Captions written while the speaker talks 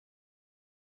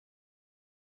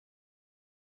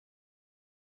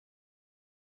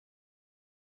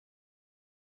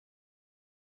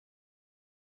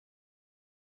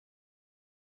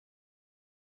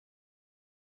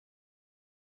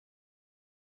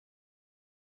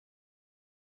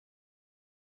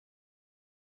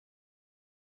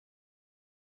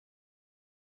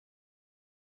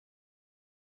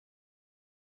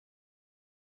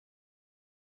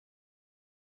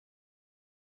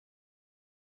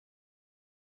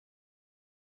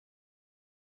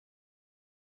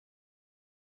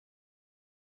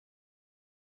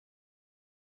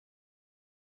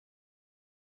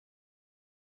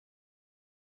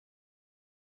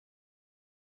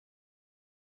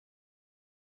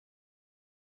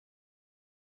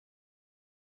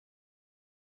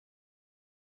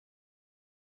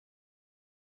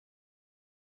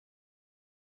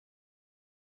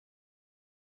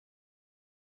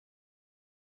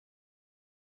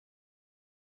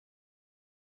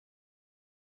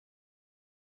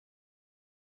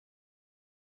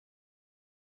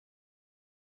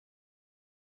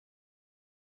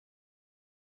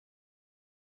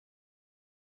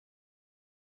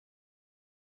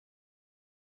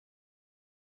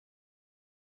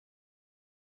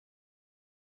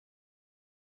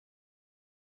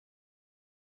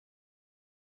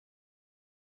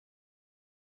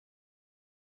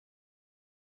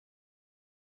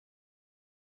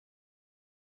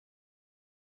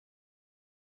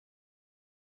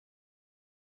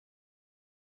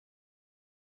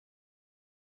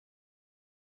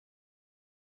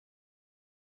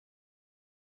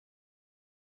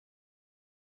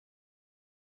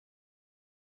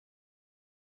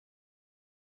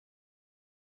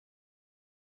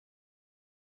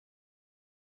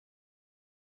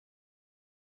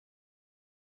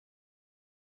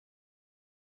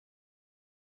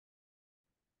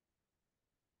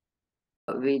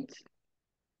with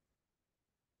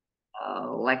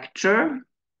lecture.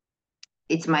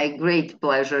 It's my great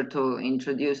pleasure to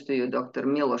introduce to you Dr.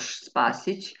 Miloš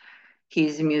Spasić. He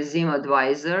is museum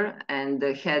advisor and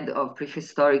the head of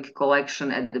prehistoric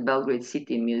collection at the Belgrade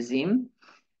City Museum.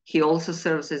 He also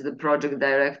serves as the project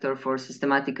director for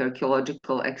systematic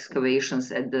archaeological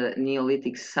excavations at the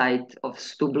Neolithic site of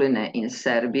Stubline in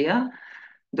Serbia.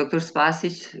 Dr.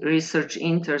 Spasić's research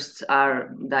interests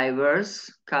are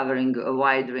diverse, covering a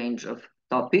wide range of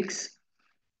topics.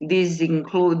 These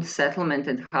include settlement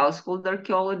and household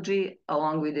archaeology,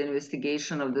 along with the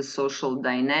investigation of the social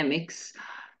dynamics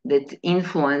that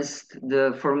influenced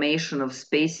the formation of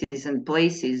spaces and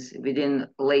places within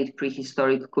late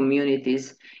prehistoric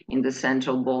communities in the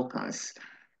Central Balkans.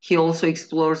 He also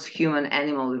explores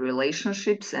human-animal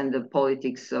relationships and the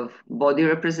politics of body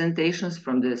representations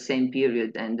from the same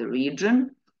period and the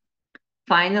region.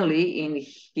 Finally,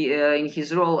 in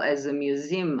his role as a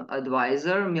museum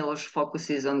advisor, Miloš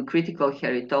focuses on critical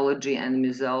heritology and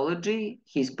museology.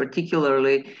 He's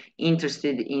particularly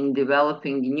interested in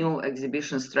developing new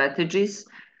exhibition strategies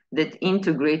that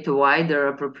integrate a wider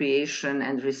appropriation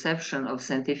and reception of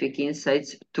scientific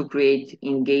insights to create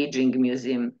engaging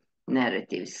museum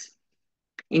narratives.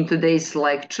 In today's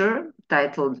lecture,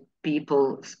 titled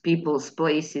Peoples,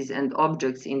 Places and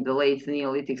Objects in the Late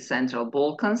Neolithic Central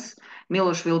Balkans,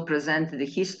 Miloš will present the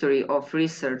history of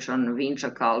research on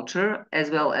Vinča culture,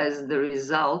 as well as the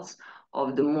results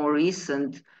of the more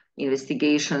recent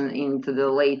investigation into the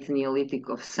late Neolithic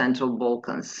of Central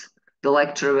Balkans. The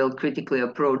lecture will critically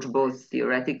approach both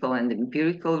theoretical and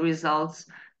empirical results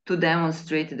to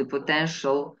demonstrate the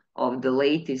potential of the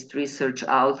latest research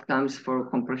outcomes for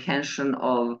comprehension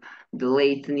of the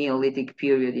late Neolithic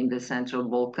period in the Central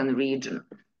Balkan region.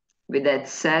 With that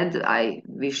said, I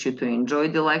wish you to enjoy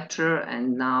the lecture,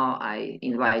 and now I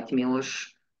invite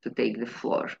Miloš to take the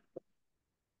floor.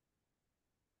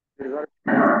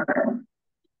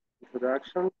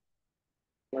 Introduction.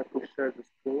 Let me share the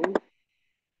screen.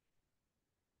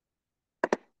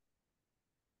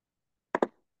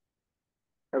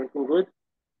 Everything good?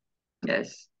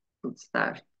 Yes, let's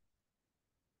start.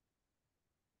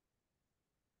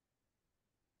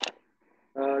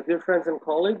 Dear friends and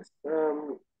colleagues,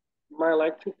 my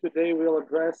lecture today will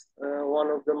address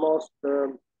one of the most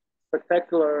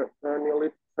spectacular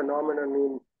Neolithic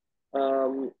phenomenon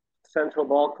in Central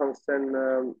Balkans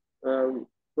and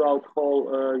throughout whole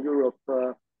Europe.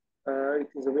 It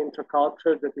is a Vinča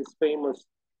culture that is famous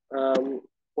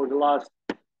for the last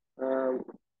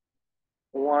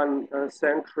 1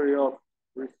 century of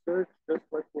research. Just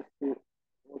let me see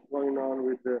what's going on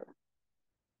with the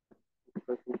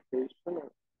presentation.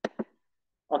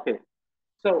 Okay,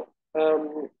 so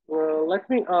let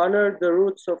me honor the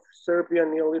roots of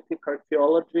Serbian Neolithic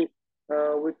archaeology,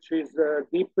 which is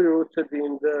deeply rooted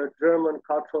in the German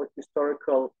cultural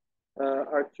historical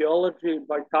archaeology,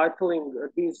 by titling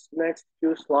these next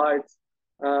few slides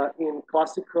in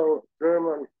classical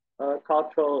German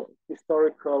cultural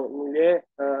historical milieu.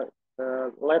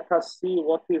 Let us see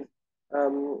what is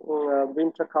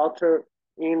Vinča culture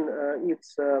in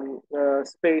its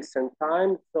space and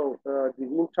time. So the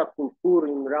Vinča Kultur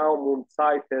in Raum und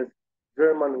Zeit, as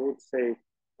German would say.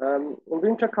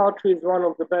 Vinča culture is one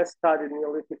of the best studied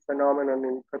Neolithic phenomenon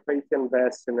in Carpathian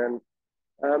basin, and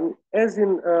as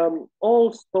in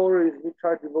all stories which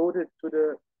are devoted to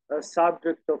the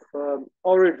subject of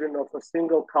origin of a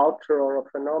single culture or a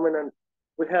phenomenon,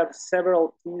 we have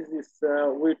several theses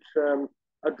which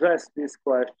address this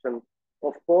question.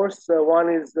 Of course, one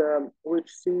is which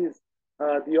sees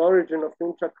the origin of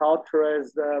Vinča culture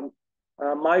as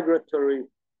migratory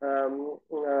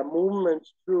movement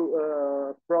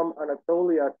through from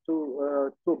Anatolia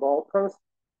to Balkans,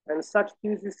 and such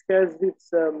thesis has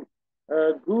its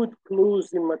good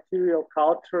clues in material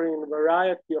culture, in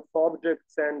variety of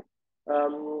objects and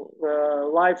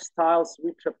lifestyles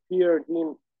which appeared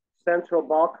in Central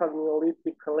Balkan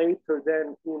Neolithic later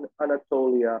than in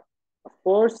Anatolia. Of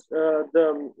course,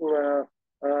 the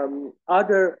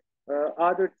other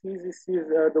thesis is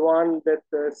the one that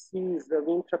sees the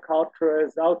Vinča culture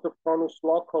as autochthonous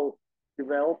local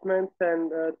development,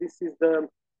 and this is the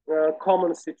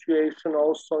common situation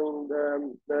also in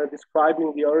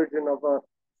describing the origin of a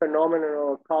phenomenon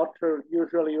or culture.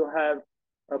 Usually you have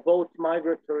both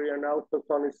migratory and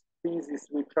autochthonous theses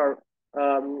which are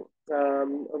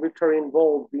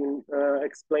involved in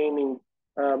explaining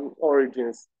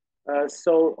origins.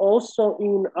 So also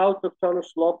in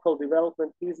autochthonous local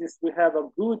development thesis, we have a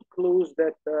good clues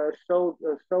that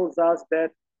shows us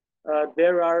that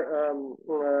there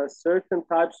are certain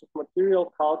types of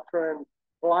material culture and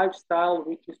lifestyle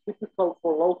which is typical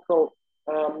for local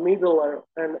middle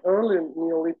and early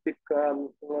Neolithic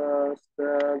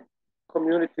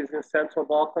communities in Central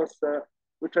Balkans,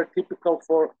 which are typical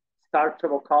for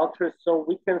starchable cultures. So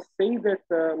we can say that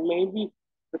maybe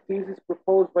the thesis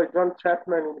proposed by John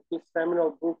Chapman in his seminal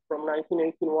book from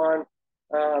 1981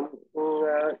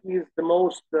 is the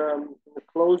most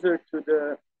closer to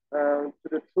the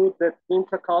truth, that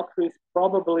Vinča culture is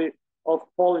probably of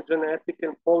polygenetic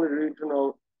and polyregional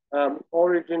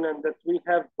origin, and that we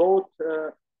have both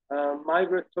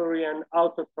migratory and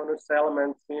autochthonous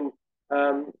elements in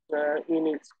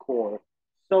its core.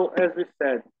 So, as we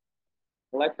said,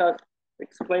 let us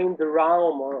explain the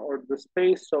realm or the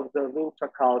space of the Vinča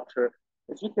culture.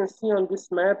 As you can see on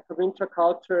this map, the Vinča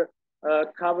culture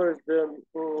covers the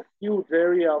huge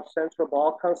area of Central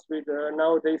Balkans, with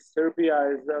nowadays Serbia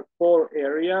as a core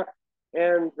area,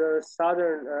 and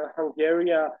southern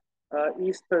Hungary,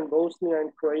 eastern Bosnia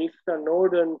and Croatia,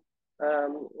 northern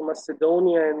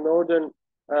Macedonia, and northern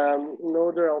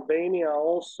Albania,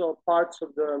 also parts of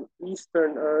the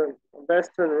eastern,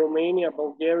 western Romania,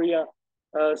 Bulgaria.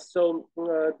 So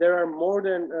there are more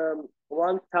than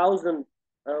 1,000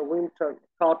 Vinča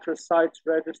culture sites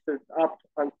registered up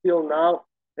until now,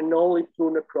 and only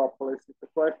 2 necropolis. It's a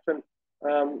question,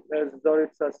 as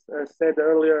Zorica said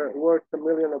earlier, worth $1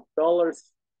 million.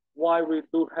 Why we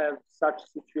do have such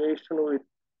situation with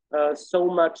so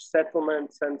much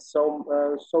settlements and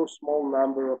so small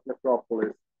number of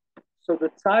necropolis. So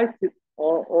the site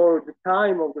or the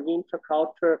time of the Vinča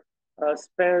culture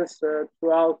spans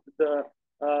throughout the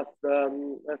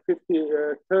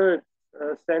 53rd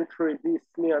century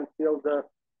BC until the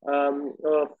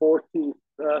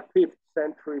 45th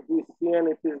century BC, and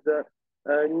it is the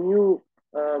new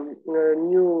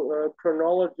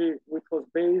chronology which was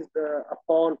based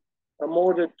upon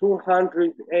more than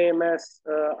 200 AMS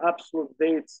absolute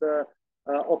dates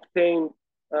obtained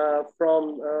from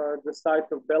the site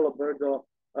of Belobrdo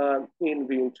in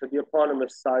Vinča, the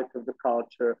eponymous site of the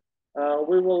culture.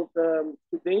 We will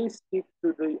today stick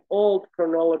to the old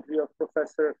chronology of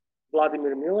Professor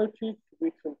Vladimir Miletić,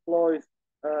 which employs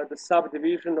the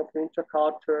subdivision of Vinča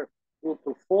culture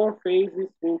into 4 phases: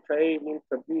 Vinča A,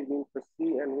 Vinča B, Vinča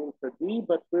C, and Vinča D,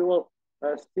 but we will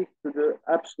stick to the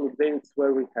absolute dates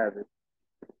where we have it.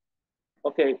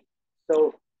 Okay,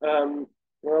 so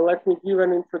well, let me give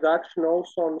an introduction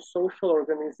also on social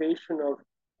organization of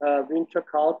Vinča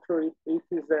culture. It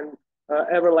is an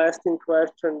everlasting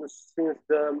question since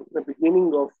the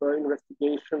beginning of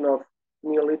investigation of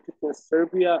Neolithic in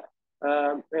Serbia,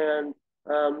 and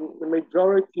the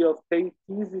majority of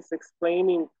theses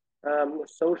explaining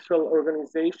social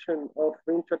organization of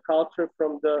Vinča culture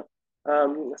from the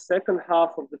second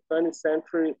half of the 20th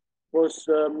century was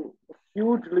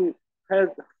had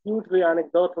hugely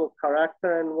anecdotal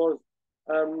character, and was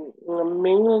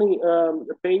mainly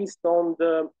based on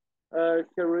the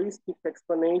heuristic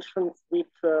explanations,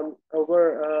 which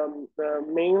were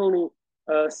mainly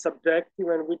subjective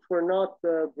and which were not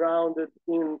grounded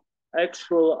in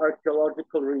actual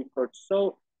archaeological records.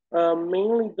 So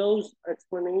mainly those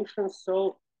explanations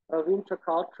saw Vinča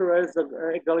culture as an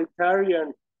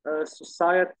egalitarian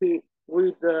society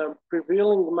with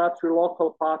prevailing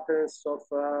matrilocal patterns of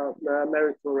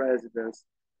marital residence.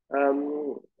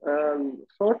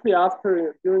 Shortly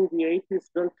after, during the 80s,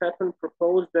 John Chapman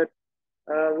proposed that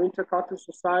Vinča culture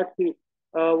society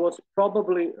was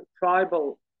probably a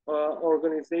tribal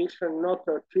organization, not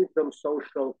a chiefdom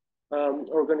social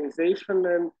organization,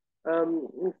 and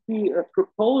he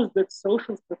proposed that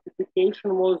social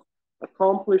stratification was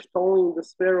accomplished only in the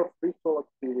sphere of ritual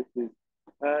activities.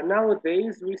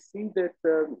 Nowadays, we see that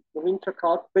Vinča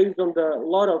culture, based on a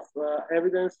lot of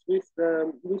evidence, we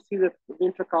see that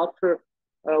Vinča culture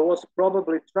was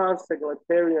probably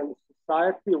trans-egalitarian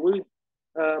society with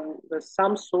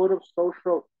some sort of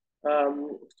social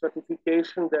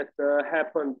stratification that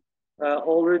happened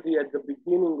already at the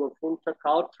beginning of Vinča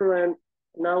culture, and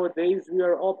nowadays we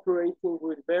are operating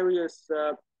with various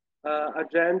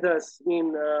agendas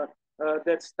in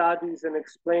that studies and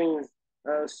explains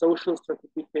social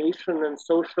stratification and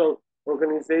social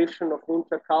organization of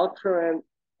Vinča culture. And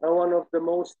one of the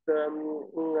most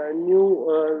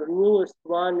newest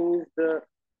one is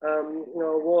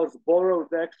was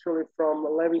borrowed actually from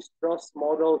Levi-Strauss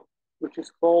model, which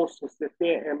is called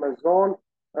Société Amazon,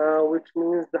 which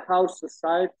means the house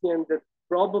society, and that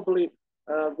probably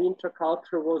Vinča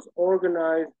culture was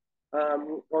organized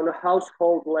on a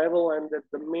household level, and that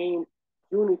the main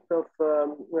unit of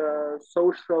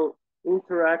social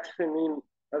interaction in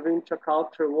Vinča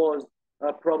culture was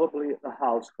probably a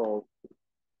household.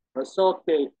 So,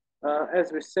 okay,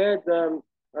 as we said,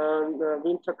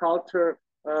 Vinča culture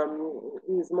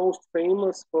is most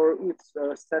famous for its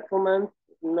settlement,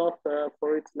 not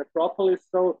for its metropolis.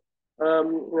 So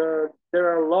there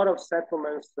are a lot of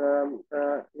settlements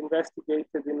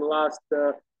investigated in the last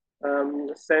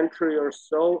century or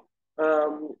so.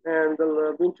 And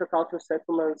the Vinča culture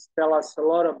settlements tell us a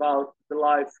lot about the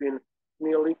life in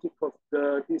Neolithic of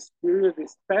this period,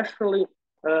 especially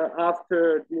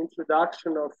after the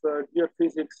introduction of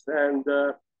geophysics and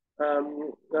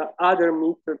other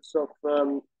methods of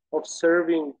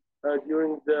observing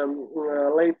during the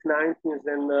late 90s and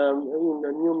in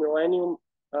the new millennium.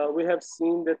 We have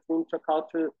seen that Vinča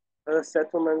culture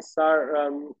settlements are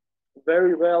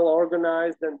very well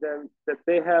organized, and then that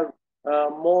they have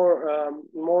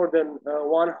more than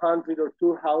 100 or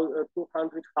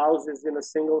 200 houses in a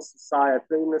single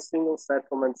society, in a single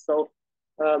settlement. So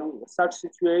such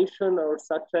situation or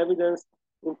such evidence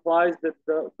implies that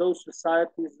those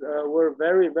societies were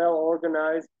very well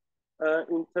organized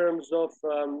in terms of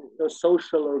the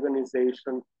social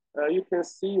organization. You can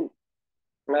see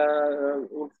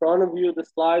in front of you the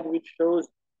slide which shows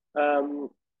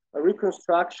a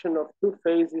reconstruction of two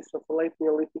phases of a late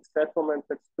Neolithic settlement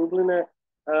at Stubline,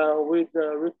 with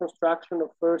reconstruction of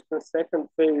first and second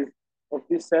phase of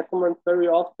this settlement. Very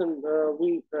often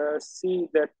we see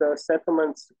that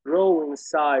settlements grow in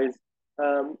size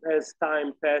as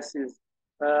time passes,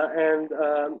 and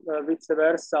vice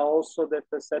versa also, that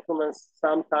the settlements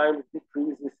sometimes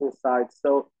decreases in size.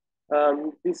 So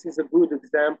this is a good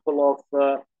example of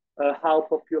how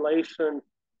population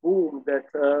boomed at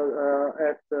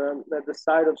the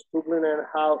site of Stubline, and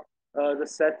how the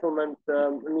settlement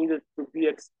needed to be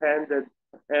expanded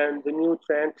and the new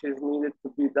trenches needed to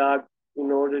be dug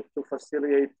in order to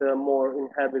facilitate more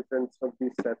inhabitants of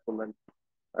this settlement.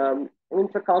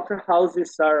 Intercultural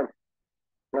houses are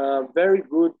very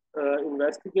good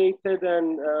investigated,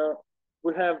 and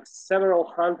we have several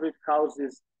hundred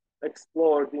houses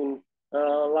explored in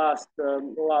last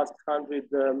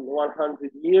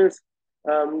 100 years.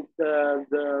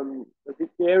 The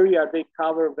area they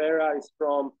cover varies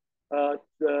from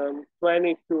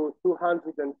 20 to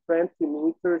 220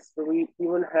 meters. So we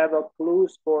even have a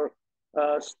clues for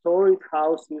storied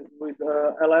houses with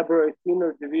elaborate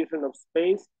inner division of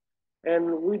space.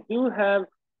 And we do have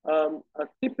a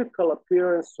typical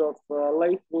appearance of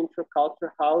late Vinča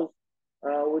culture house,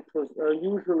 which was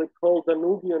usually called the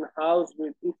Nubian house.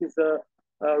 It is a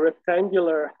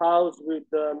rectangular house with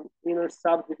inner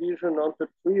subdivision onto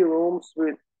 3 rooms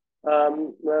with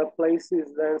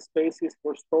places and spaces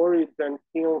for storage and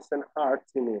kilns and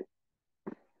hearths in it.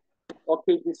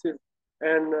 Okay, this is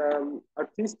an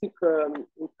artistic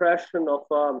impression of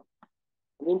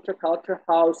Vinča culture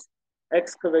house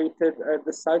excavated at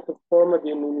the site of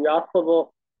Kormadin in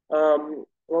Jakovo,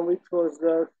 which was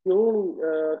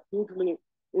hugely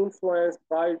influenced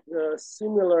by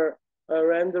similar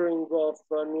rendering of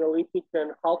Neolithic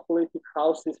and Chalcolithic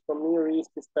houses from Near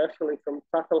East, especially from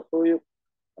Çatalhöyük,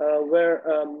 where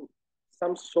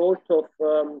some sort of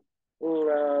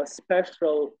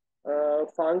special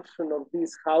function of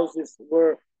these houses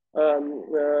were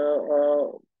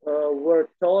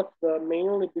taught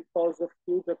mainly because of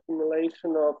huge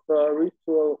accumulation of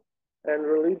ritual and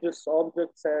religious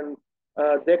objects and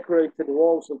decorated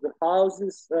walls of the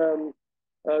houses.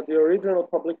 The original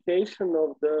publication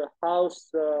of the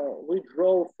house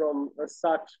withdrew from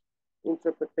such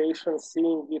interpretation,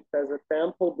 seeing it as a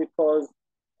temple, because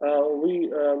we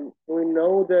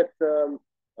know that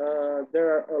there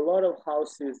are a lot of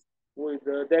houses with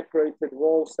decorated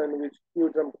walls and with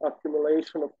huge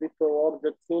accumulation of ritual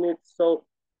objects in it. So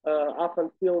up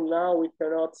until now, we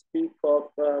cannot speak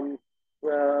of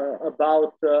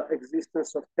about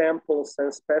existence of temples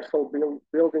and special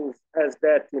buildings as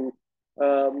that in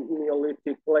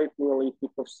late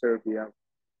Neolithic of Serbia.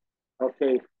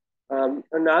 Okay,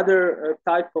 another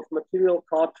type of material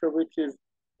culture which is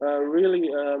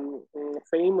really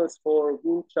famous for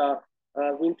Vinča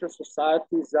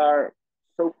societies are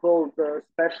so-called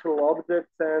special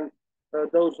objects, and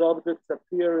those objects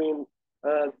appear in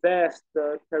vast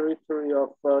territory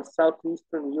of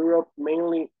southeastern Europe.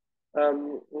 Mainly,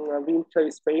 Vinča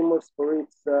is famous for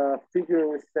its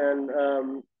figurines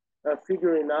and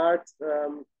figurine arts.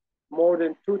 More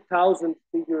than 2,000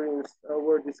 figurines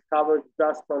were discovered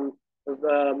just on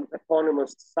the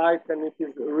eponymous site, and it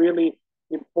is really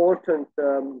important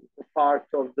part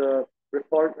of the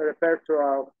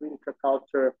repertoire of Vinča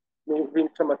culture,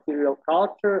 Vinča material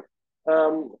culture.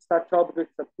 Such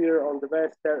objects appear on the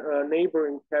west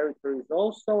neighboring territories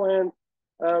also, and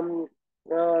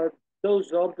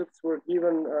those objects were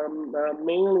given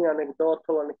mainly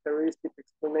anecdotal and heuristic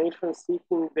explanations,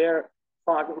 seeking their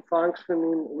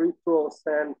functioning, rituals,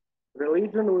 and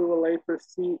religion. We will later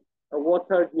see what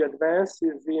are the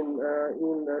advances in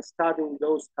studying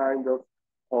those kind of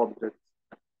objects.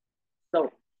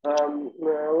 So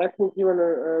let me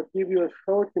give you a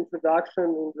short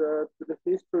introduction to the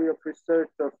history of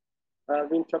research of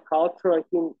Vinča culture. I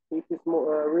think it is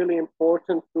really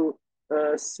important to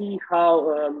see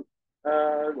how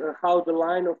the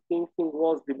line of thinking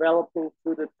was developing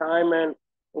through the time and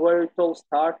where it all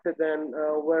started and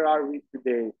where are we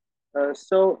today.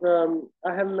 So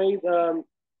I have made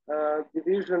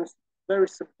divisions, very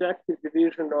subjective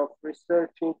division of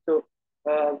research into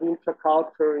Vinča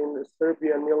culture in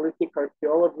Serbia, Neolithic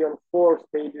archaeology on 4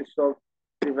 stages of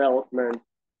development.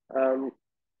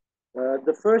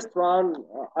 The first one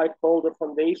I call the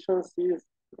foundations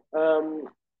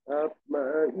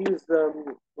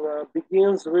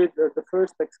begins with the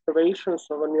first excavations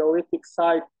of a Neolithic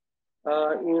site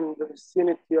in the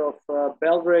vicinity of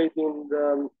Belgrade in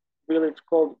the village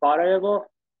called Barajevo,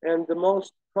 and the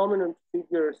most prominent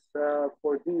figures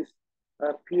for this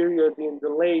period in the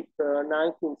late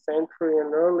 19th century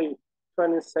and early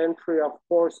 20th century, of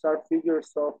course, are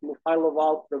figures of Mihailo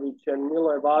Valtrović and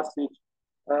Miloš Spasić,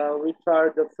 which are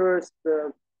the first,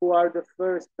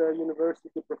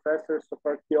 university professors of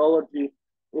archaeology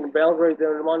in Belgrade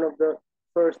and one of the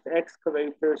first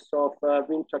excavators of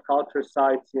Vinča culture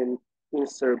sites in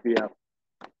Serbia.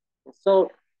 So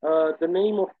the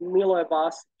name of Miloš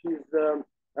Spasić is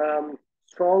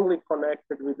strongly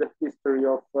connected with the history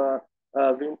of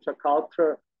Vinča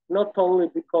culture, not only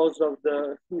because of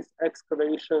his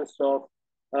excavations of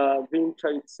Vinča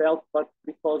itself, but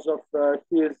because of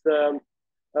his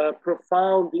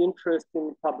profound interest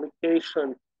in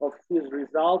publication of his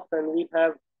results. And we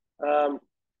have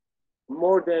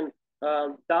more than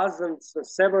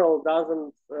several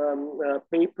dozens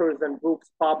papers and books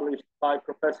published by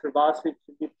Professor Spasić,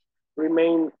 which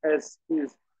remain as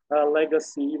his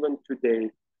legacy even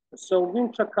today. So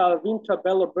Vinča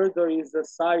Belo Brdo is a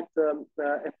site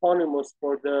eponymous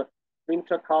for the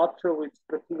Vinča culture with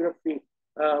stratigraphy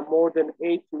more than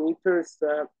 8 meters,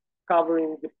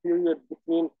 covering the period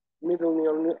between Middle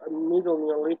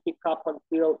Neolithic up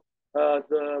until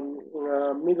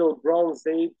the Middle Bronze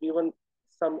Age. Even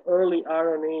some early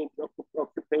Iron Age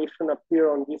occupation appear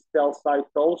on this tell site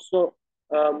also.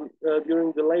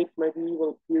 During the late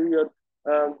medieval period,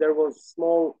 there was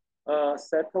small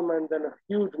settlement and a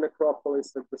huge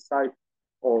necropolis at the site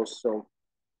also.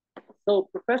 So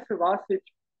Professor Spasić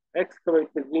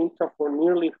excavated Vinča for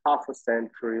nearly half a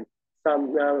century,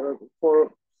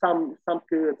 for some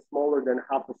period smaller than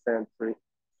half a century.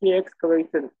 He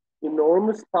excavated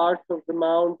enormous parts of the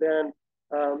mound and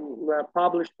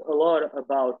published a lot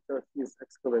about his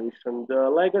excavation. The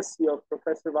legacy of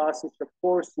Professor Spasić, of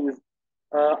course,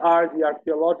 are the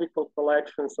archaeological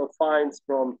collections of finds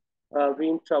from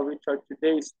Vinča, which are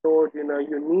today stored in a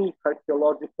unique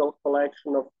archaeological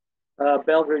collection of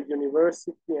Belgrade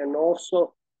University, and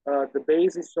also the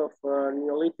basis of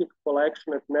Neolithic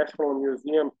collection at National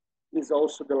Museum is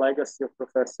also the legacy of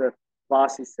Professor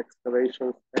Spasić's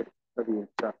excavations at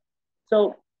Vinča.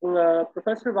 So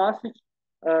Professor Spasić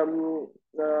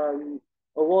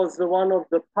was one of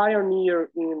the pioneers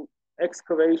in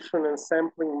excavation and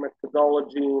sampling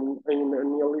methodology in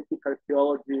Neolithic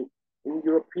archaeology, in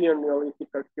European Neolithic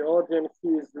archaeology, and he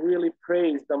is really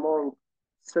praised among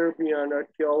Serbian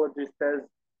archaeologists as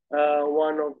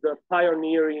one of the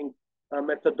pioneering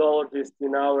methodologists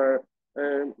in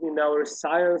our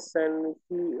science, and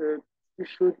he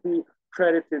should be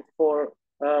credited for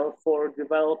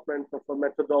development of a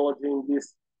methodology in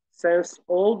this sense.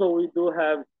 Although we do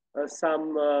have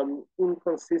some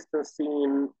inconsistency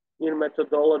in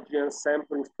methodology and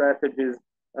sampling strategies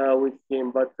with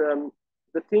him, but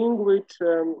the thing which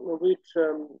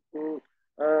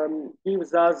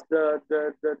gives us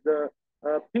the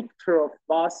picture of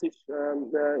Spasić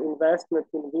investment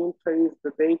in Vinča is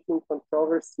the dating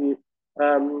controversy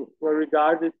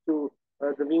regarded to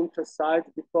the Vinča site,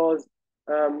 because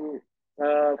from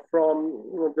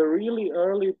the really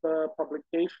early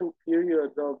publication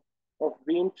period of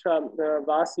Vinča,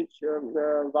 Spasić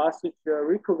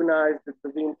recognized that the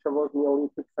Vinča was a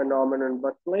Neolithic phenomenon,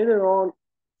 but later on,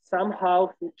 somehow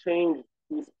he changed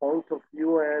his point of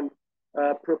view and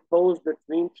proposed that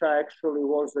Vinča actually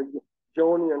was a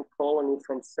Ionian colony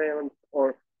from 7th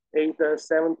or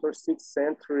 6th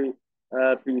century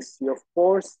BC. Of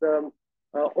course,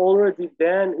 already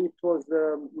then it was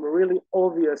really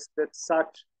obvious that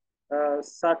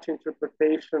such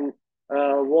interpretation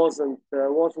wasn't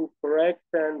correct,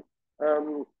 and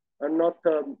not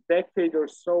a decade or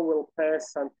so will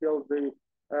pass until the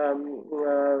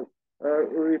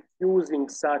refusing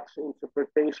such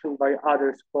interpretation by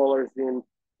other scholars in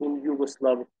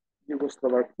Yugoslav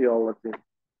archaeology.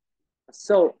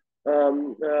 So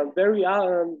very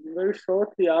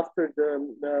shortly after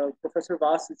the Professor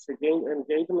Vasić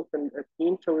engagement at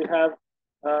Vinča,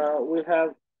 we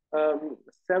have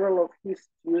several of his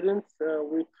students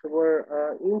which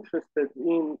were interested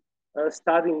in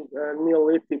studying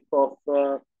Neolithic of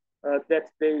that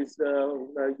day's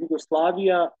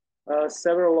Yugoslavia.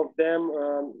 Several of them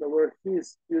were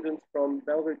his students from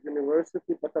Belgrade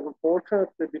University, but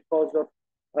unfortunately, because of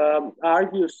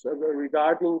argues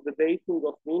regarding the dating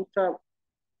of Vinča,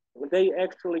 they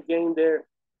actually gained their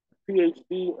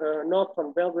PhD not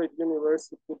on Belgrade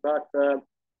University, but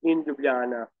in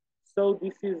Ljubljana. So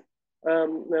this is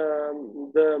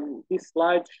this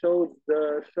slide shows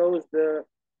the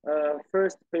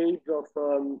first page of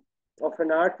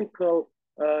an article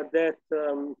that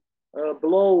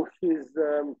blew his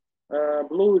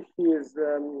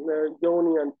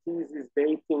Ionian thesis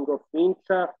dating of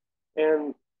Vinča,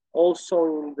 and also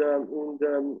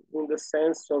in the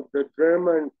sense of the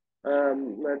German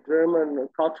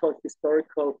cultural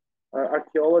historical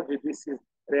archaeology. This is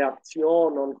reaction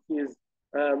on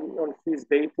his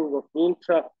dating of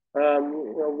Vinča,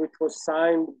 which was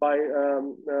signed by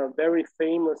very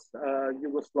famous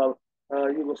Yugoslav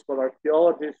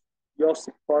archaeologists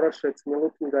Josip Korošec,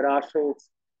 Milutin Garašević,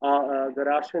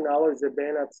 Aloj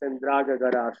Zebenac, and Draga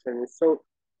Garašević. So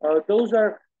those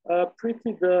are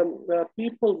pretty the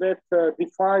people that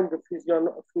define the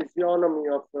physiognomy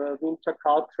of Vinča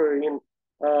culture in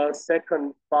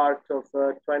second part of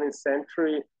 20th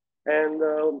century, and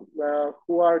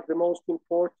who are the most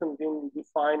important in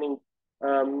defining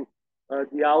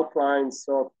the outlines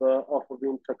of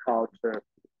Vinča culture.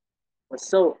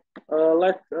 So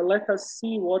let us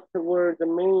see what were the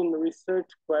main research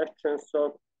questions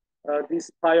of these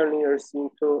pioneers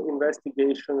into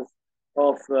investigations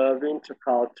of Vinča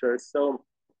culture. So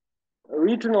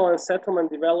regional and settlement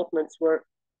developments were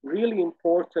really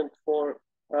important for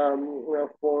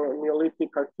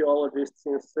Neolithic archaeologists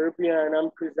in Serbia, and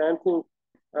I'm presenting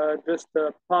just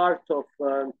a part of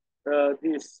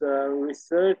this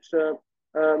research.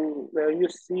 You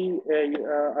see a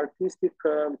artistic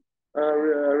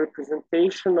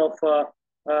representation of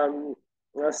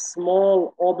a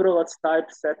small Obrovac type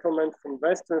settlement from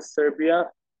Western Serbia,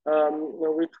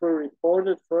 which were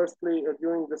recorded firstly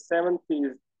during the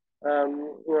 70s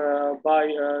by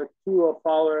two of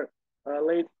our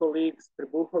late colleagues,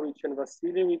 Trbuhović and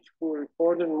Vasiljević, who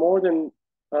recorded more than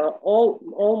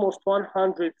almost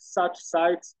 100 such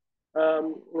sites,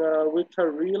 which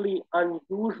are really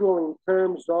unusual in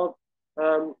terms of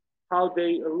how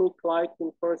they look like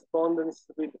in correspondence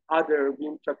with other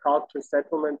Vinča culture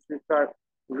settlements, which are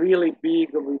really big,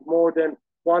 with more than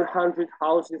 100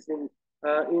 houses in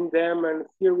them. And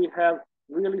here we have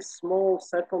really small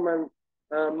settlement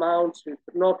mounds with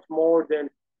not more than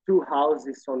 2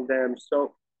 houses on them.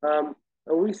 So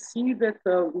we see that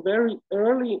very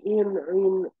early in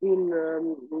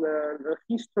the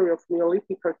history of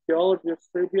Neolithic archaeology of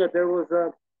Serbia, there was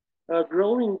a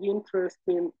growing interest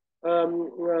in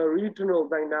regional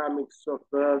dynamics of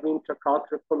Vinča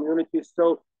culture communities.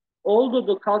 So although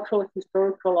the cultural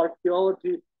historical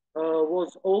archaeology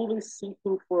was always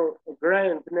seeking for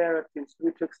grand narratives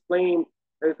which explain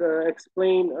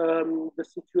the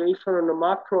situation on a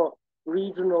macro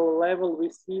regional level, we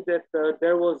see that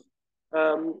there was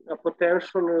a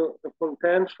potential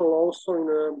also in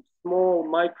a small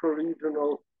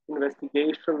micro-regional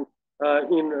investigation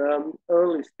in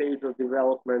early stage of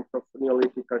development of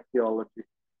Neolithic archaeology.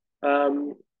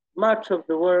 Much of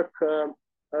the work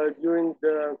during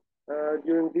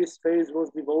this phase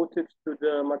was devoted to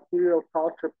the material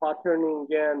culture patterning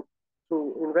and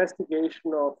to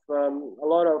investigation of a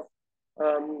lot of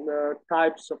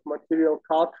types of material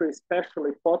culture,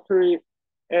 especially pottery,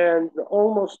 and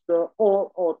almost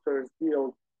all authors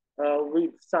deal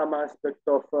with some aspect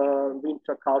of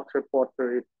Vinča culture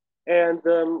pottery. And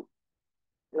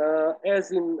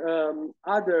as in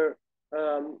other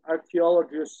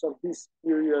archaeologists of this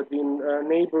period in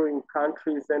neighboring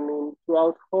countries and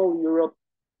throughout whole Europe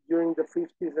during the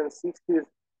 50s and 60s,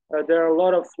 there are a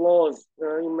lot of flaws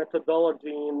in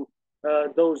methodology in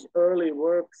those early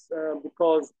works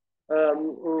because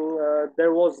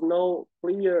there was no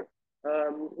clear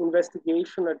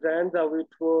investigation agenda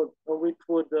which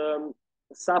would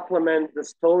supplement the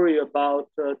story about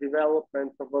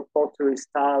development of a pottery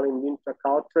style in Vinča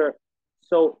culture.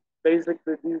 So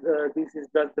basically, this is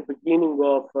just the beginning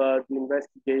of the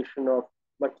investigation of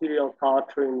material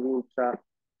culture in Vinča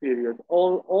period.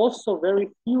 Also, very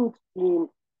huge theme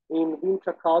in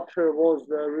Vinča culture was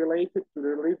related to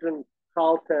the religion,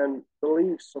 cult, and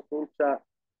beliefs of Vinča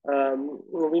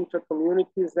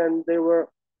communities, and they were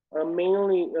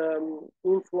mainly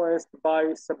influenced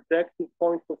by subjective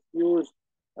point of views,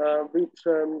 which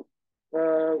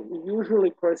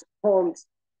usually corresponds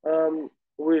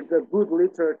with good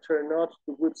literature, not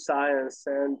to good science.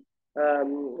 And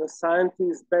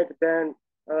scientists back then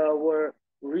were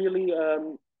really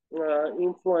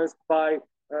influenced by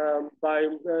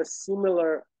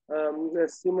similar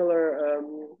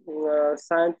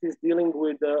scientists dealing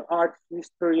with art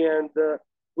history, and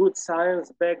good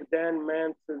science back then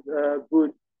meant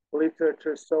good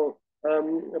literature. So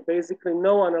basically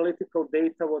no analytical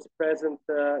data was present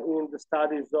in the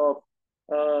studies of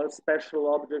special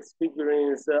objects,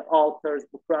 figurines, altars,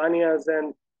 bukranias,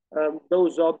 and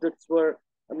those objects were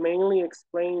mainly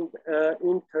explained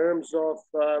in terms of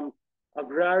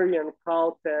agrarian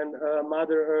cult and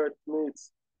Mother Earth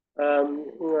myths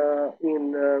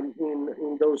in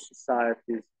those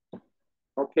societies.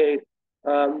 Okay,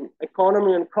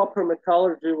 economy and copper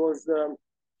metallurgy was a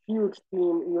huge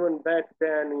theme even back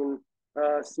then in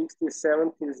 60s,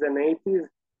 70s, and 80s,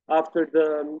 after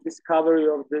the discovery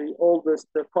of the oldest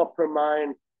copper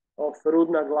mine of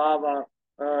Rudna Glava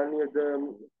near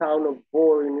the town of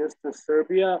Bor in eastern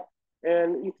Serbia.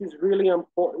 And it is really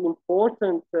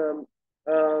important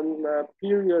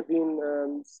period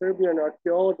in Serbian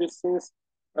archaeology, since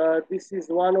this is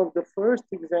one of the first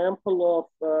example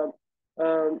of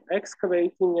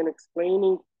excavating and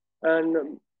explaining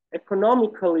an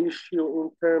economical issue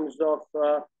in terms of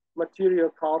material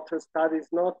culture studies,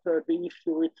 not the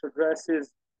issue which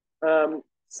addresses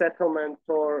settlement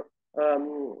or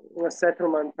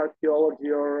settlement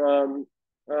archaeology, or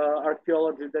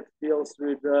archaeology that deals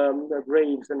with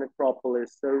graves and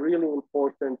necropolis. A really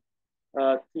important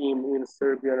theme in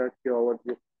Serbian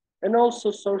archaeology. And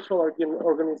also social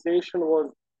organization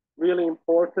was really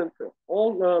important.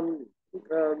 All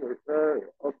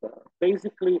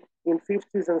basically in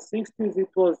 50s and 60s, it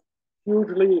was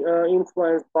hugely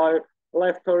influenced by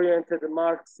left-oriented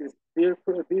Marxist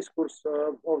discourse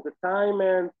of the time,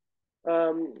 and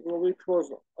which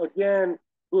was again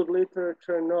good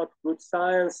literature, not good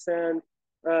science, and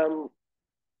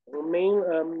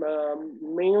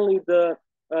mainly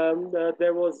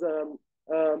there was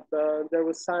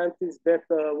scientists that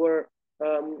were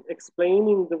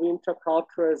explaining the Vinča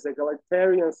culture as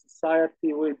egalitarian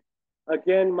society with,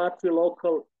 again,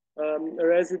 matrilocal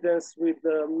residence with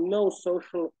no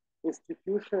social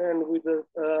institution and with a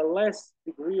less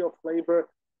degree of labor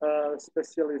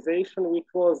specialization, which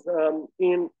was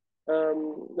in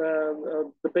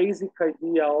the basic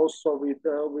idea also with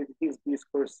his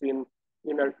discourse in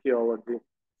archaeology.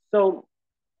 So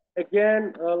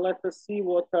again, let us see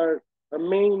what are the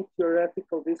main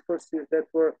theoretical discourses that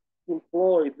were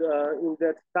employed in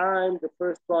that time. The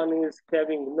first one is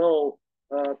having no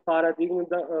paradigm.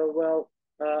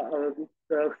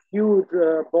 A huge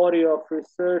body of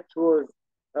research was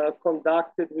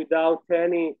conducted without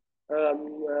any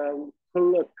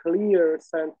clear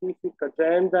scientific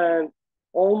agenda, and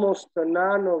almost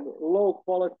none of low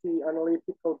quality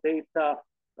analytical data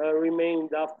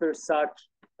remained after such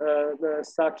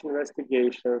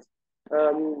investigations.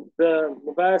 The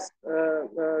vast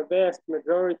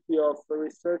majority of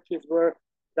researches were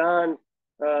done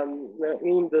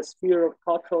in the sphere of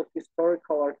cultural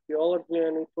historical archaeology,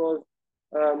 and it was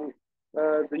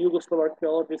the Yugoslav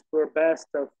archaeologists were best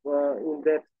in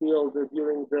that field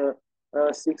during the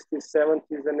 60s,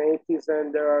 70s, and 80s,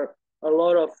 and there are a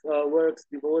lot of works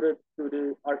devoted to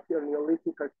the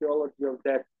Neolithic archaeology of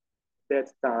that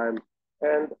time.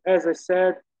 And as I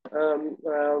said, a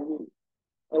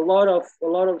lot of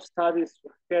studies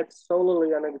had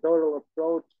solely anecdotal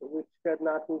approach, which had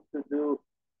nothing to do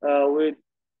with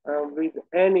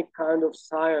any kind of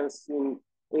science in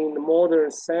the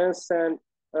modern sense, and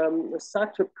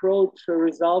such approach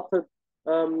resulted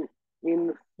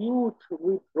in huge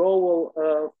withdrawal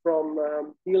from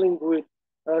dealing with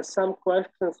some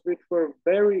questions which are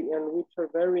very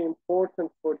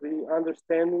important for the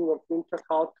understanding of Vinča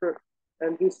culture.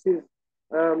 And this is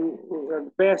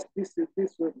the best. This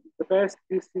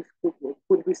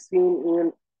could be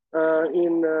seen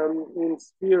in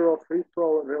sphere of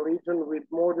ritual religion, with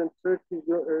more than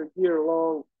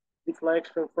 30-year-long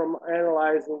deflection from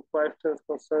analyzing questions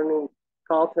concerning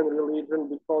cult and religion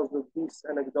because of this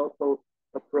anecdotal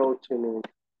approach in it.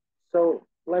 So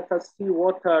let us see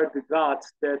what are the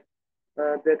gods that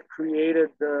created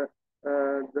the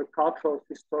cultural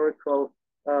historical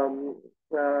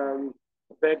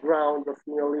background of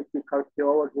Neolithic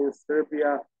archaeology in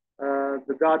Serbia.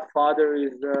 The godfather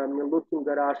is Milutin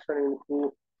Garašanin,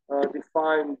 who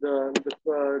defined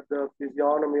the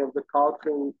physiognomy of the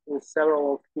culture in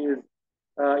several of his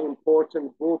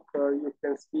important books. You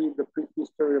can see the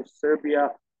prehistory of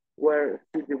Serbia, where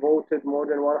he devoted more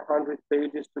than 100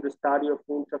 pages to the study of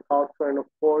Vinča culture, and of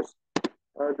course,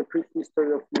 the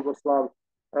prehistory of Yugoslav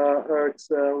earths,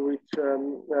 which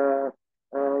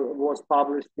was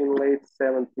published in late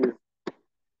 70s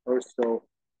or so.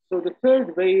 So the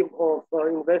third wave of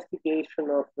investigation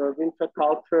of Vinča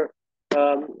culture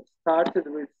started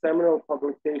with seminal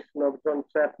publication of John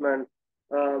Chapman,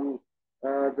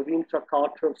 the Vinča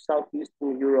culture of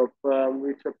Southeastern Europe,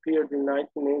 which appeared in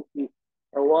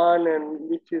 1981, and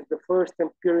which is the first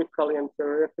empirical and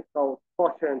theoretical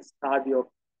coherent study of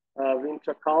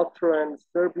Vinča culture. And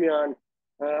Serbian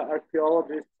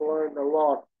archaeologists learned a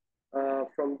lot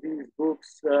from these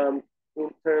books in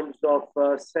terms of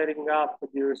setting up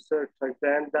the research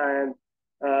agenda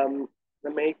and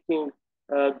making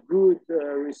good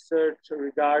research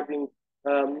regarding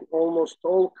almost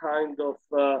all kinds of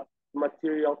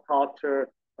material culture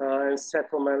and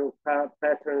settlement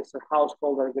patterns and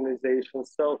household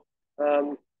organizations. So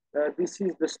this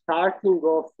is the starting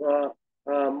of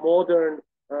modern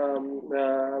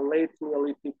late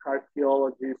Neolithic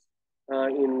archaeology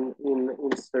in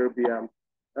Serbia.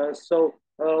 So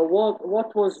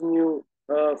what was new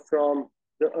from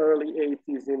the early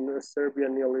 80s in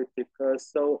Serbian Neolithic?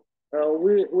 So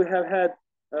we have had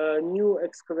new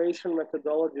excavation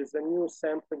methodologies and new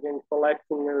sampling and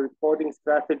collecting and recording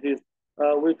strategies,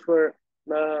 which were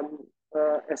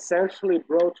essentially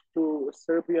brought to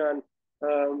Serbian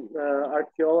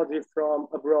archaeology from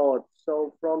abroad.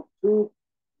 So through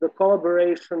the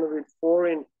collaboration with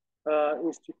foreign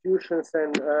institutions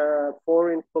and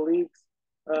foreign colleagues,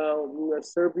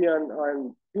 Serbian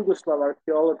and Yugoslav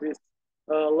archaeologists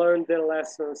learned their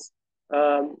lessons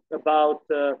about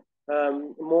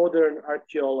modern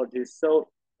archaeology. So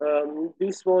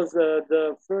this was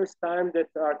the first time that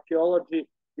archaeology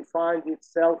defined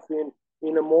itself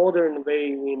in a modern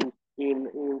way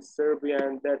in Serbia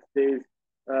and that days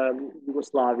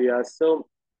Yugoslavia. So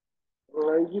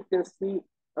you can see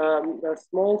a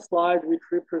small slide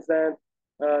which represents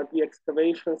the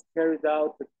excavations carried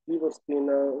out at Divostin,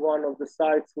 one of the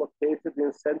sites located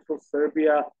in central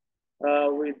Serbia,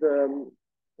 with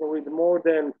more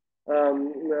than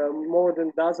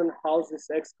dozen houses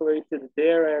excavated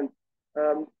there, and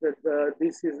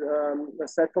this is a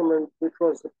settlement which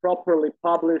was properly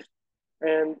published,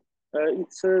 and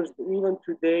it serves even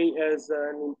today as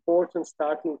an important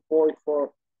starting point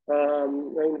for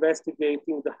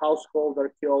investigating the household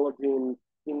archaeology in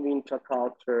Vinča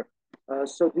culture.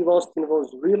 So Divostin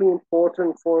was really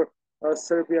important for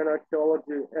Serbian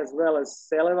archaeology as well as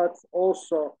Selevac,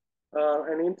 also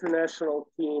an international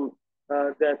team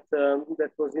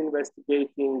that was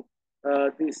investigating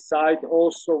this site,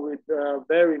 also with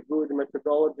very good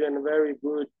methodology and very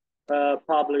good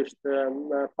published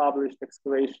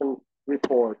excavation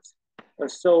reports.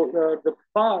 So the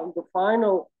final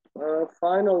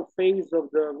phase of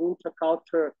the Vinča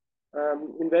culture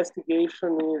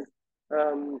investigation is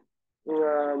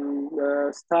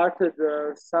started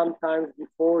sometimes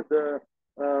before the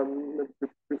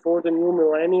new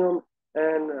millennium,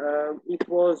 and it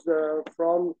was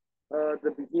from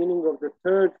the beginning of the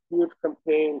third huge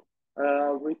campaign,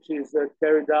 which is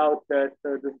carried out at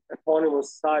the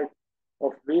eponymous site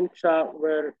of Vinča,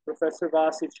 where Professor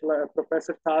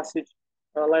Spasić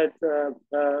led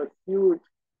a huge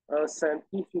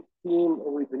scientific team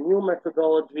with a new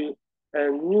methodology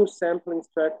and new sampling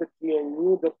strategy and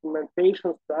new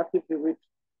documentation strategy, which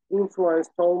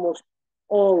influenced almost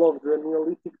all of the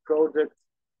Neolithic projects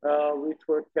which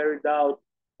were carried out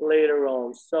later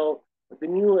on. So the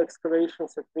new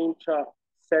excavations at Vinča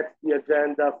set the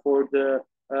agenda for the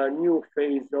new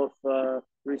phase of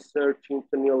research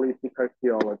into Neolithic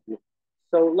archaeology.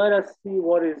 So let us see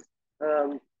what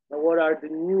are the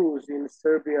news in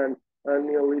Serbian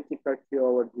Neolithic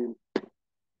archaeology.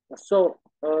 So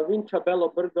Vinča Belo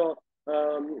Brdo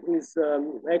is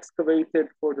excavated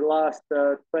for the last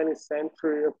 20th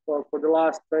century, for the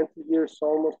last 20 years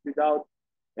almost without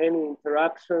any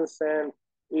interruptions, and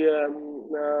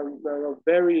a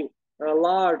very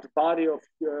large body of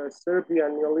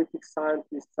Serbian Neolithic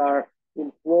scientists are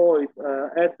employed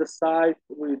at the site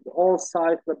with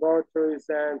on-site laboratories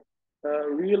and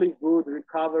really good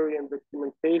recovery and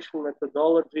documentation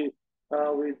methodology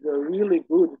with really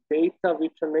good data,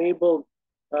 which enabled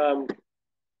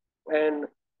and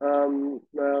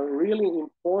really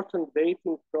important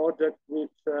dating project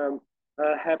which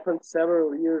happened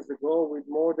several years ago with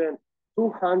more than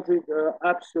 200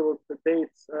 absolute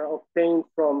dates obtained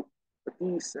from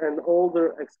these and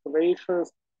older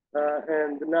excavations,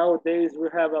 And nowadays we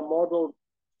have a modeled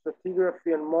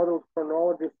stratigraphy and modeled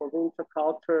chronology for Vinča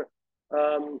culture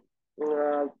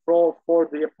for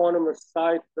the eponymous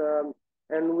site,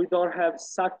 and we don't have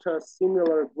such a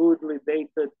similar goodly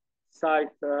dated site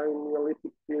in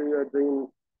Neolithic period in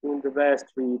the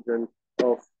vast region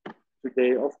of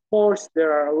today. Of course,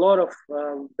 there are a lot of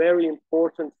very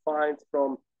important finds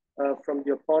from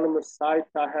the eponymous site.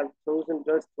 I have chosen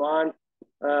just one.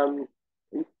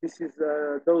 This is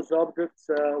those objects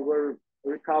were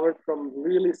recovered from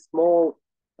really small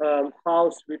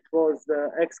house which was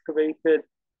excavated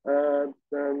 2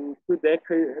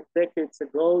 decades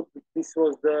ago. This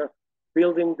was the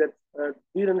building that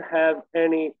didn't have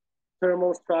any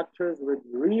thermal structures, with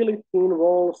really thin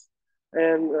walls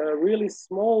and really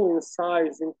small in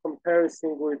size in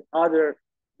comparison with other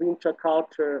Vinča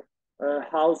culture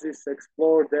houses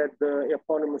explored at the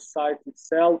eponymous site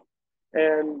itself.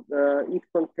 And it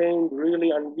contained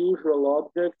really unusual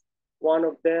objects. One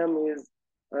of them is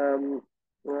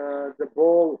the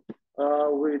ball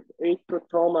with 8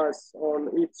 protomas on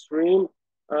its rim,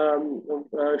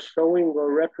 showing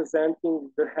or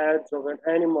representing the heads of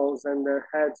animals and the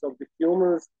heads of the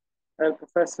humans. And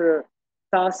Professor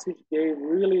Spasić gave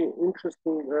really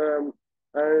interesting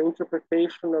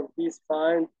interpretation of this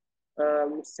find,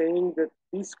 saying that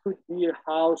this could be a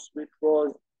house which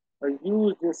was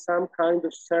used in some kind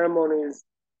of ceremonies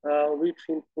which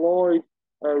employed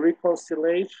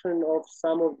reconciliation of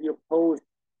some of the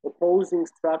opposing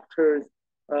structures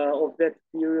of that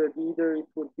period. Either it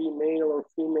would be male or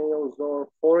females or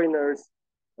foreigners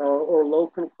or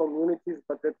local communities,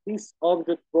 but that this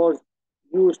object was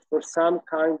used for some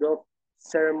kind of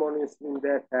ceremonies in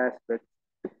that aspect.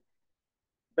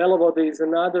 Belovode is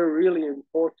another really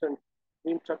important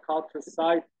Vinča culture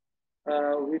site,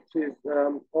 which is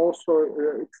also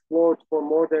explored for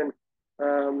more than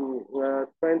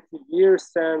 20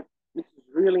 years, and it is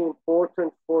really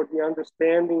important for the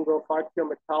understanding of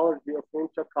archaeometallurgy of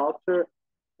Vinča culture.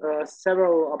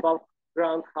 Several above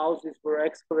ground houses were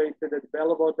excavated at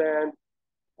Belovode, and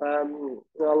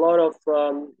a lot of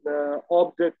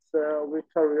objects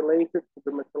which are related to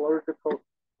the metallurgical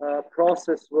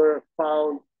process were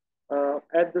found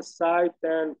at the site,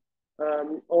 and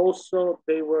also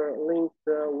they were linked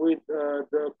with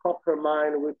the copper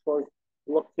mine, which was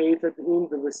located in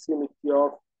the vicinity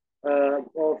of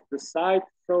the site.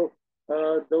 So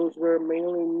those were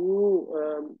mainly new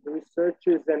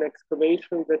researches and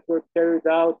excavations that were carried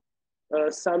out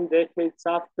some decades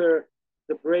after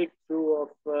the breakthrough of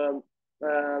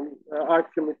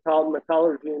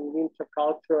archaeometallurgy in Vinča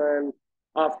culture and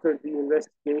after the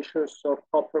investigations of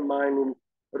copper mine in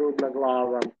Rudna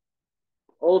Glava.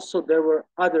 Also, there were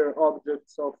other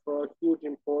objects of huge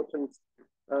importance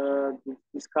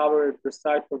discovered at the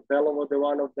site of Belovode.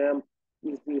 One of them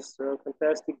is this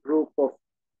fantastic group of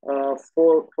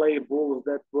 4 clay bulls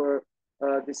that were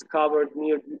discovered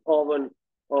near the oven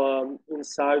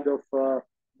inside of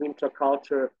Vinča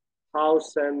culture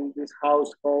house, and this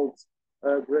house holds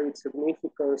great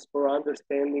significance for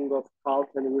understanding of cult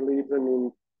and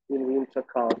religion in Vinča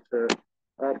culture.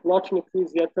 Pločnik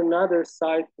is yet another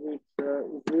site which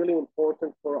is really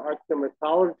important for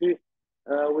archaeometallurgy,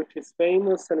 which is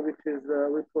famous and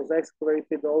which was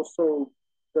excavated also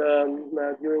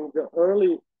during the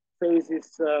early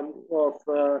phases of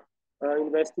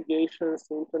investigations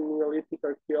into Neolithic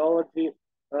archaeology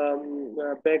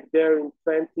back there in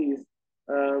 20s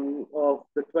of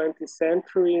the 20th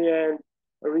century, and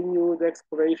a renewed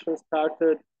excavation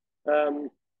started in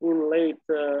late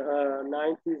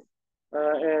 90s.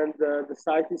 And the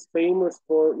site is famous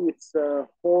for its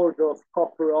hoard of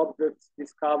copper objects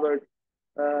discovered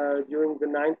during the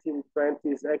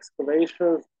 1920s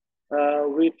excavations,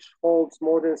 which holds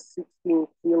more than 16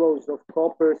 kilos of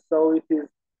copper. So it is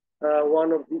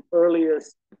one of the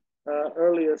earliest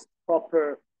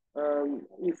copper,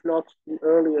 if not the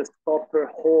earliest copper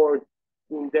hoard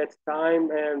in that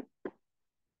time. And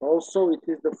also it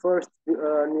is the first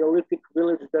Neolithic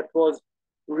village that was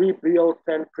rebuilt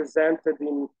and presented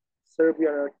in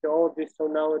Serbian archaeology. So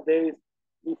nowadays,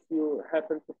 if you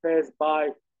happen to pass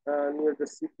by near the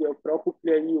city of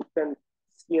Prokuplje, you can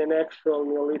see an actual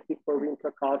Neolithic or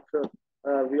Vinča culture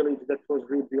village that was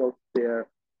rebuilt there.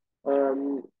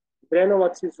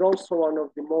 Drenovac is also one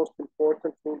of the most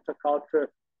important Vinča culture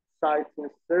sites in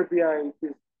Serbia. It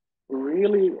is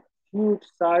really huge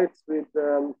sites with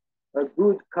a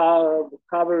good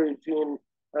coverage in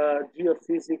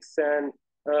geophysics and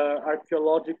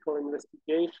archaeological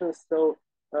investigations. So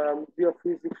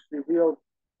geophysics revealed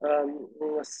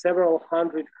several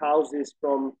hundred houses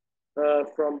from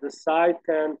the site,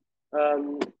 and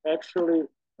actually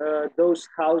those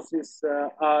houses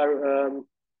are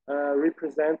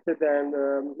represented and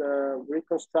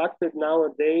reconstructed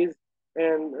nowadays,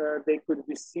 and they could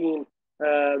be seen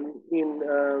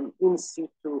in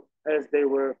situ as they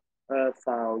were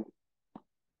found.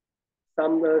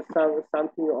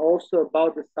 Something also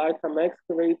about the site I'm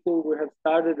excavating. We have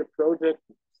started a project.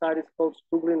 The site is called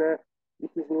Stubline.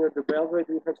 It is near the Belgrade.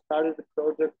 We have started the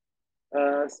project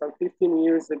some 15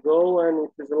 years ago, and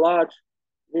it is a large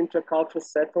Vinča culture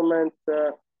settlement.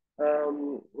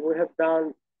 We have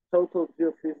done total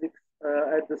geophysics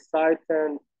at the site,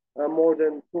 and more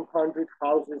than 200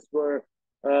 houses were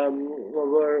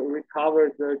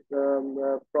recovered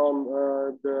from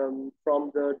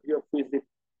the geophysics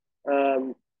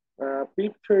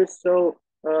pictures. So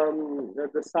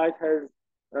the site has,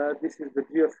 this is the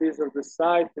geophys of the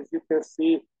site. As you can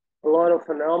see, a lot of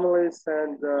anomalies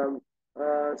and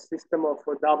system of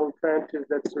double trenches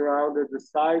that surrounded the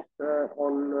site.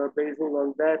 Basing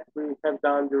on that, we have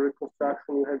done the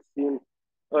reconstruction you have seen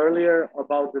earlier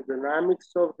about the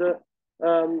dynamics of the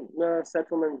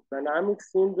settlement,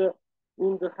 dynamics in the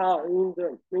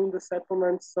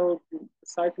settlement. So the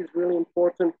site is really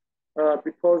important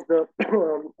because the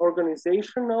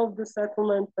organization of the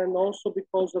settlement, and also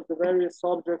because of the various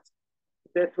objects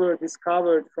that were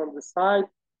discovered from the site.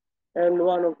 And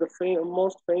one of the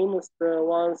most famous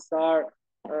ones are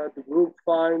the group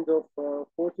find of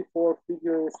 44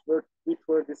 figurines which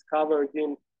were discovered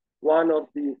in one of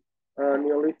the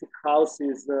Neolithic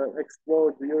houses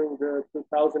explored during the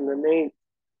 2008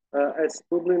 at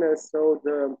Stubline. So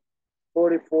the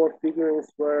 44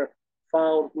 figurines were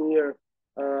found near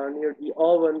the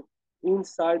oven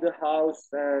inside the house,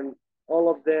 and all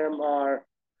of them are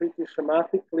pretty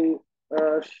schematically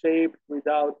shaped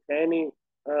without any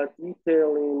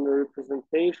detail in the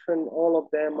representation. All of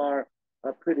them are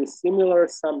pretty similar,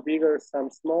 some bigger, some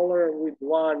smaller, with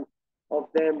one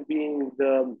of them being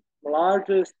the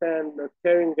largest, and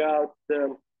carrying out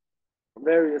the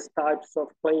various types of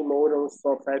clay models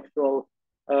of actual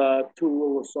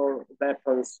tools or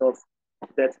weapons of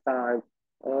that time.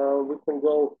 We can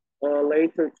go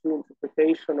later to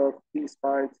interpretation of these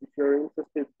finds if you're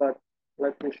interested, but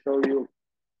let me show you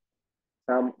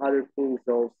some other things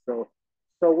also.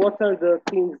 So what are the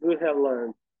things we have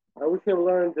learned? We have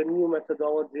learned the new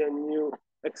methodology and new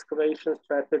excavation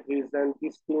strategies, and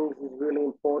these things is really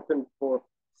important for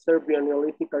Serbian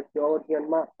Neolithic archaeology.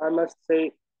 And I must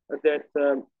say that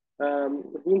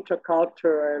Vinča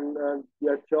culture and the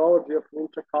archaeology of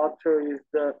Vinča culture is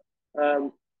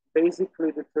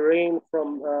basically the terrain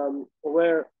from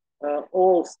where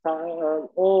all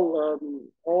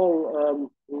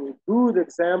good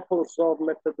examples of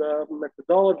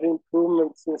methodology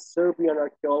improvements in Serbian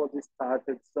archaeology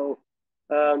started. So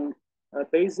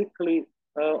basically,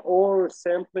 ore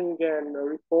sampling and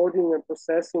recording and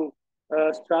processing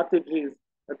strategies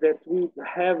that we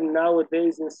have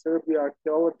nowadays in Serbia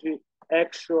archaeology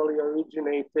actually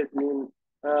originated in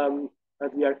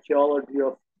the archaeology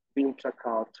of Vinča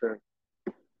culture.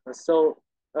 So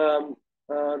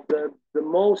the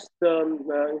most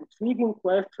intriguing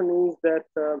question is that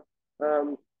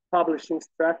publishing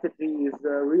strategy is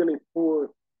really poor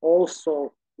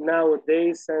also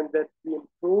nowadays, and that the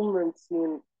improvements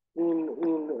in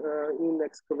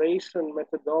excavation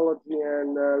methodology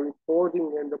and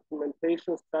reporting and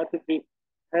documentation strategy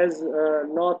has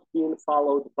not been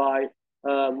followed by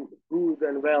good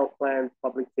and well-planned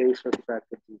publication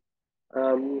strategy.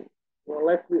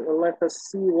 Let us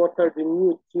see what are the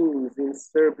new themes in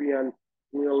Serbian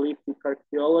Neolithic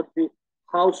archaeology.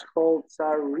 Households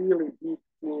are really big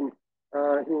theme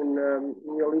in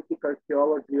Neolithic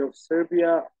archaeology of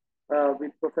Serbia,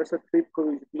 with Professor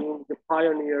Tripković being the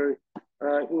pioneer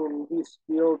in this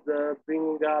field,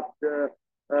 bringing up the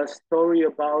story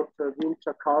about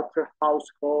Vinča culture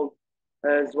household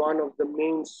as one of the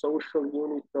main social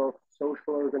units of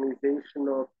social organization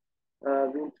of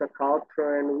Vinča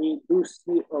culture. And we do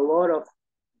see a lot of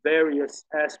various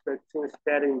aspects in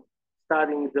studying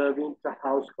the Vinča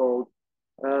household.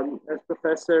 As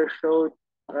Professor showed,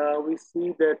 we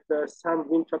see that some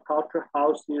Vinča culture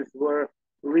houses were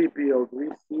rebuilt. We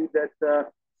see that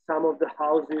some of the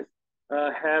houses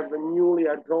have newly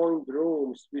adjoined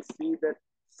rooms. We see that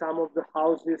some of the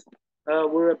houses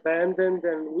were abandoned,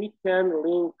 and we can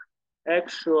link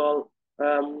actual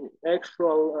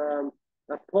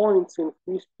points in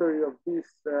history of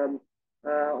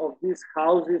these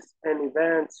houses and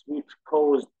events which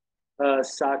caused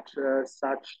such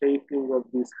shaping of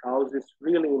these houses.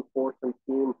 Really important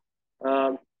theme,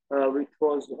 which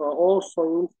was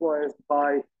also influenced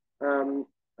by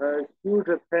a huge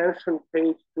attention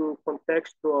paid to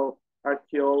contextual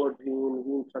archaeology in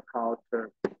Vinča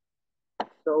culture.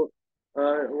 So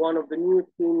one of the new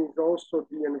themes is also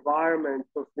the environment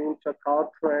of Vinča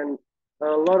culture, and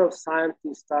a lot of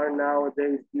scientists are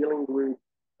nowadays dealing with,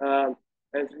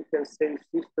 as we can say,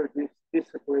 sister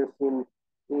disciplines in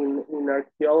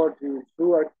archaeology,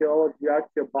 zoo archaeology,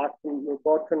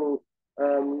 archaeobotany,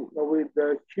 with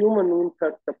the human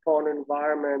impact upon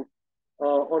environment,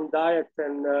 on diet,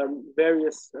 and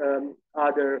various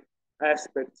other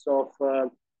aspects of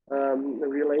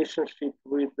relationship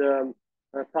with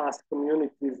past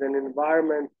communities and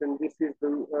environment. And this is a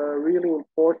really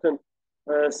important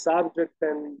subject,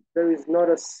 and there is not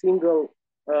a single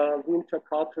Vinča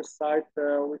culture site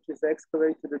which is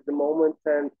excavated at the moment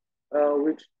and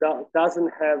which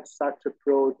doesn't have such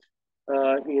approach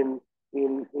in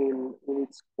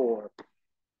its core.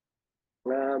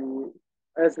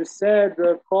 As we said,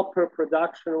 copper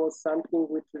production was something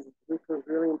which was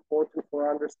really important for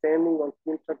understanding of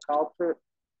Vinča culture,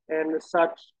 and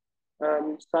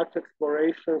such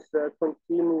explorations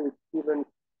continue even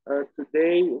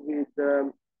today, with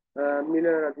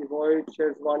Milena Radivojević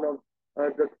as one of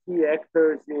the key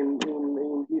actors in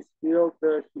this field.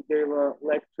 She gave a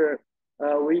lecture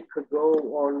a week ago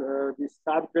on this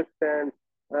subject, and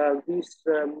this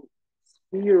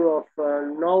sphere of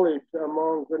knowledge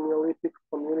among the Neolithic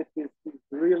communities is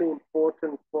really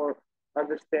important for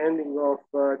understanding of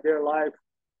their life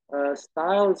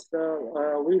styles.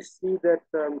 We see that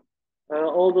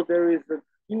although there is a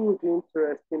huge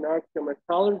interest in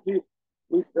archaeometallurgy,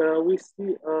 we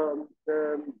see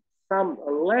some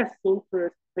less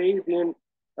interest paid in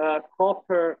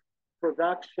copper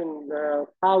production.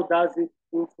 How does it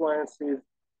influence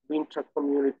Vinča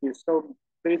communities? So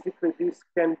basically, this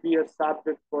can be a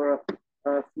subject for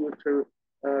future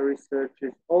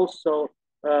researches. Also,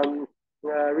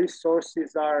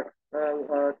 resources are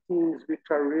themes which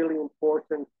are really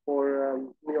important for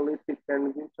Neolithic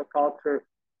and Vinča culture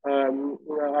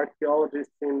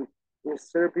archaeologists in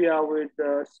Serbia, with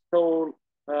stone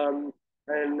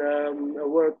and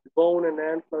work, bone and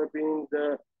antler being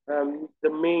the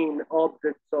main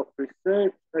objects of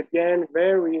research. Again,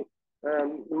 very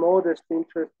modest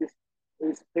interest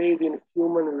is paid in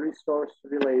human resource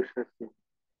relationships.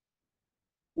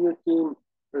 New team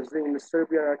in the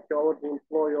Serbian archaeology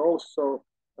employ also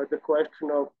the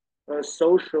question of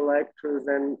social actors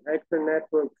and actor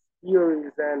network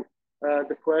theories, and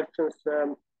the questions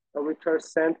which are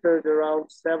centered around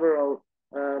several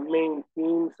main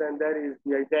themes, and that is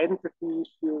the identity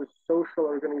issues, social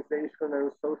organization,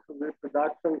 and social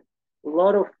reproduction. A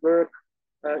lot of work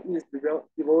is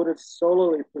devoted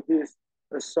solely to these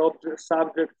subjects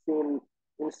in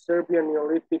Serbian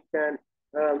Neolithic, and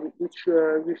we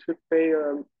should pay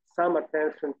some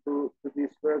attention to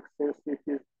this work, since it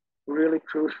is really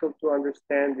crucial to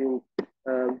understanding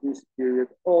this period.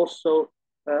 Also,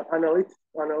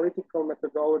 analytical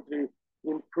methodology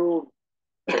improved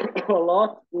a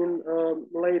lot in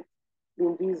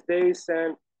these days,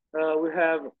 and we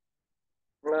have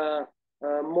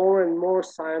more and more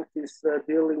scientists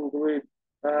dealing with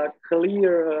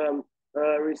clear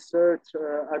research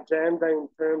agenda in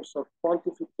terms of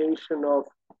quantification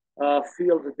of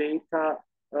field data,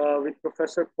 with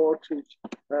Professor Porčić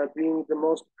being the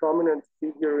most prominent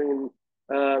figure in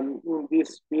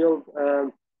this field,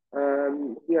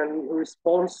 and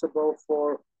responsible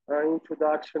for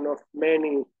introduction of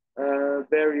many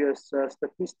various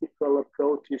statistical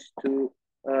approaches to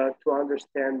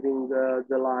understanding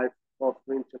the life of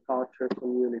Vinča culture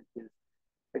communities.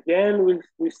 Again,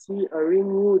 we see a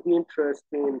renewed interest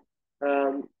in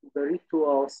the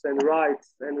rituals and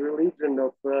rites and religion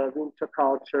of Vinča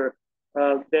culture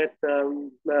that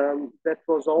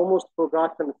was almost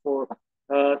forgotten for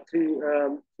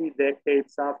three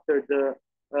decades after the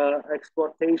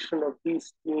exploitation of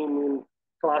this theme in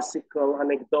classical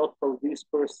anecdotal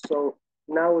discourse. So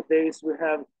nowadays we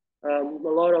have a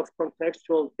lot of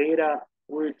contextual data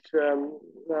which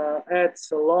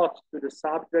adds a lot to the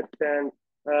subject, and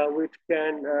which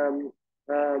can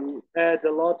add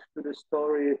a lot to the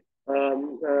story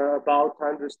about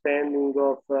understanding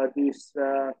of these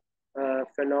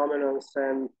phenomena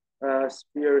and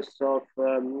spheres of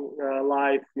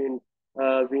life in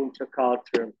Vinča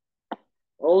culture.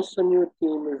 Also, new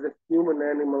theme is the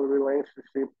human-animal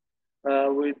relationship,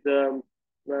 with a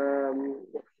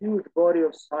huge body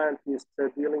of scientists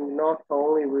dealing not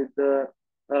only with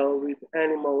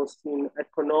animals in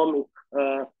economic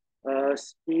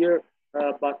sphere,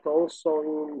 but also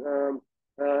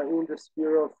in the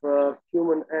sphere of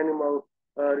human-animal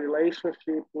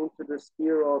relationship, into the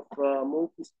sphere of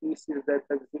multi-species that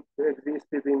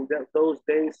existed in those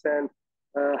days, and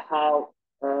how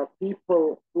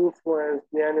people influence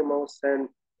the animals and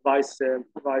vice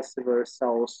versa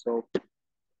also.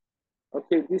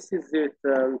 Okay, this is it.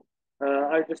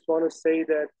 I just want to say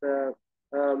that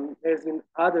as in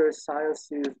other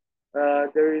sciences,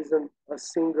 there isn't a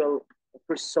single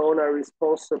persona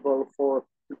responsible for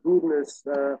the goodness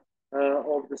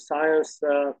of the science.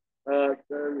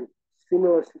 The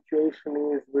similar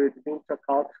situation is with Vinča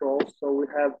culture also. We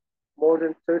have more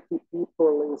than 30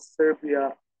 people in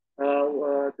Serbia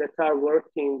that are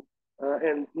working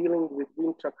and dealing with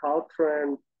Vinča culture,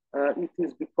 and it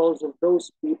is because of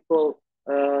those people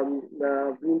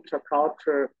Vinča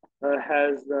culture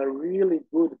has a really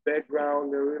good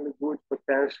background, a really good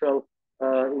potential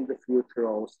in the future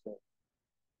also.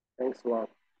 Thanks a lot.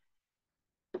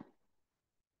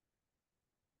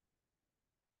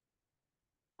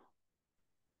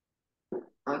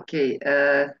 Okay,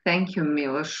 thank you,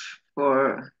 Miloš,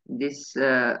 for this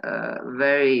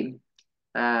very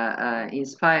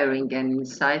inspiring and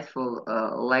insightful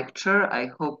lecture.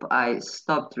 I hope I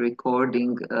stopped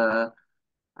recording.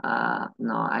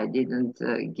 No, I didn't.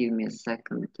 Give me a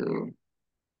second to